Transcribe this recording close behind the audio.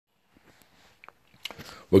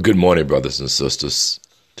Well, good morning, brothers and sisters.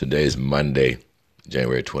 Today is Monday,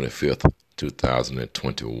 January 25th,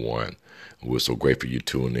 2021. We're so grateful you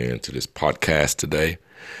tuned in to this podcast today.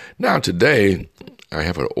 Now, today, I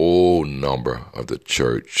have an old number of the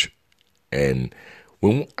church, and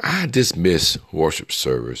when I dismiss worship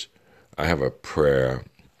service, I have a prayer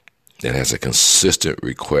that has a consistent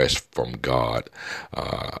request from God,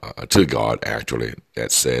 to God, actually,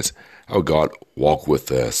 that says, "Oh God, walk with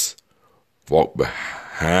us, walk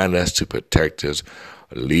behind us to protect us,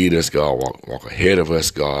 lead us, God, walk ahead of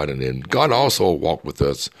us, God, and then God also walk with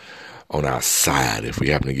us on our side if we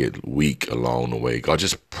happen to get weak along the way. God,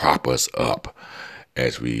 just prop us up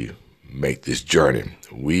as we make this journey."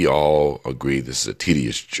 We all agree this is a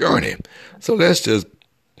tedious journey, so let's just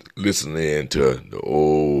listen in to the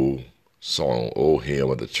old song, old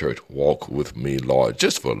hymn of the church, "Walk with Me, Lord,"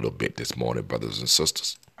 just for a little bit this morning, brothers and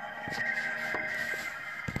sisters.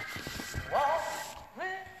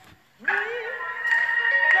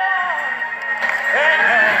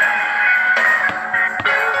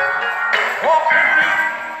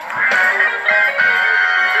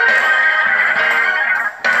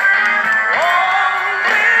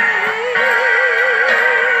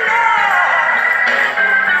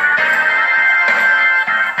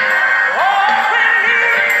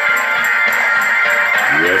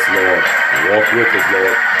 Yes, Lord. Walk with us,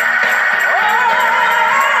 Lord.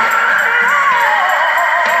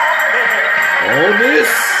 On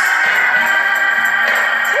this.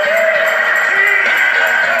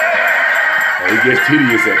 Oh, it gets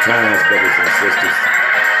tedious at times, brothers and sisters.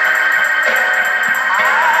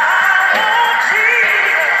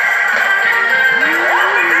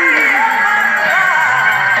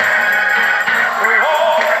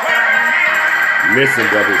 Listen,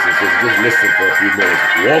 brothers and sisters, just listen for a few minutes.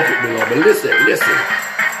 Walk with me, Lord, but listen.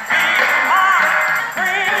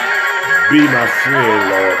 Be my friend,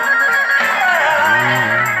 Lord.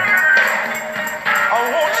 I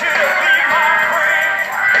want you to be my friend.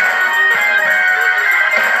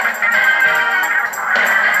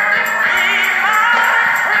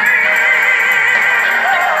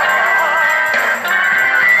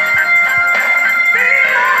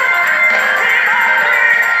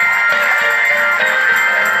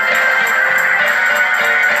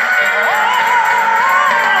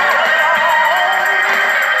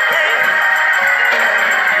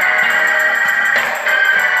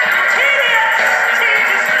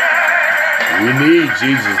 We need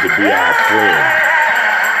Jesus to be our friend.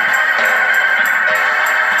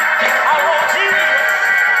 I want Jesus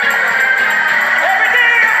every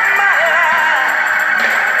day of my life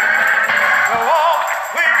to walk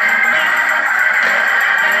with me.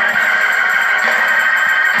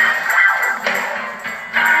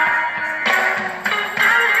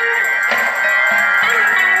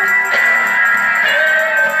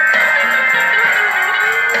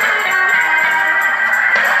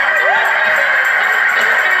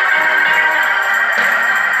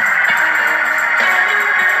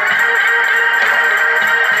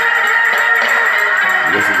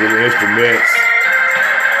 Listen to the instruments.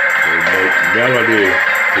 They make melody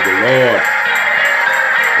to the Lord.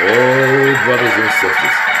 Oh, brothers and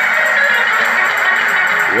sisters.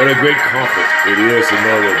 What a great comfort it is to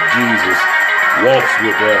know that Jesus walks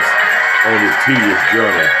with us on this tedious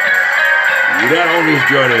journey. You're not on this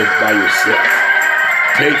journey by yourself.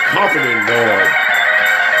 Take comfort in knowing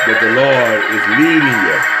that the Lord is leading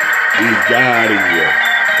you. He's guiding you.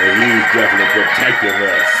 And He's definitely protecting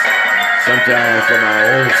us. Sometimes from our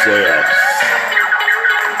own selves.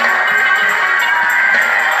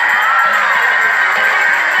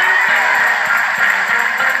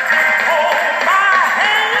 Hold my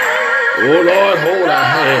hand. Oh Lord, hold our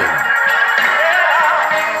hand.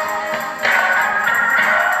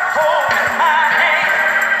 Hold my hand.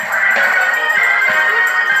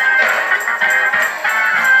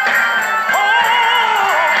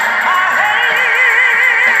 Hold my hand.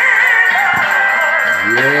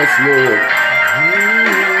 Yes, Lord.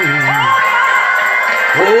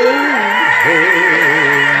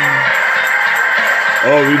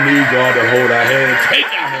 Oh, we need God to hold our hand. Take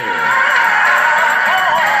our hand.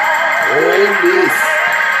 Hold this.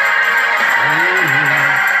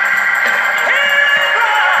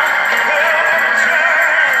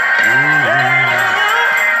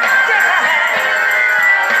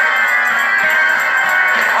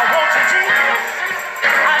 I want you, Jesus.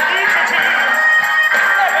 I need you, Jesus.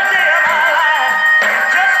 Every day of my life,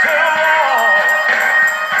 just to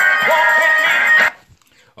walk with me.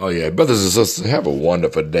 Oh yeah, brothers and sisters, have a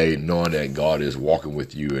wonderful day knowing that God is walking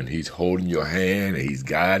with you and He's holding your hand and He's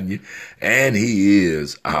guiding you and He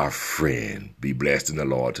is our friend. Be blessed in the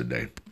Lord today.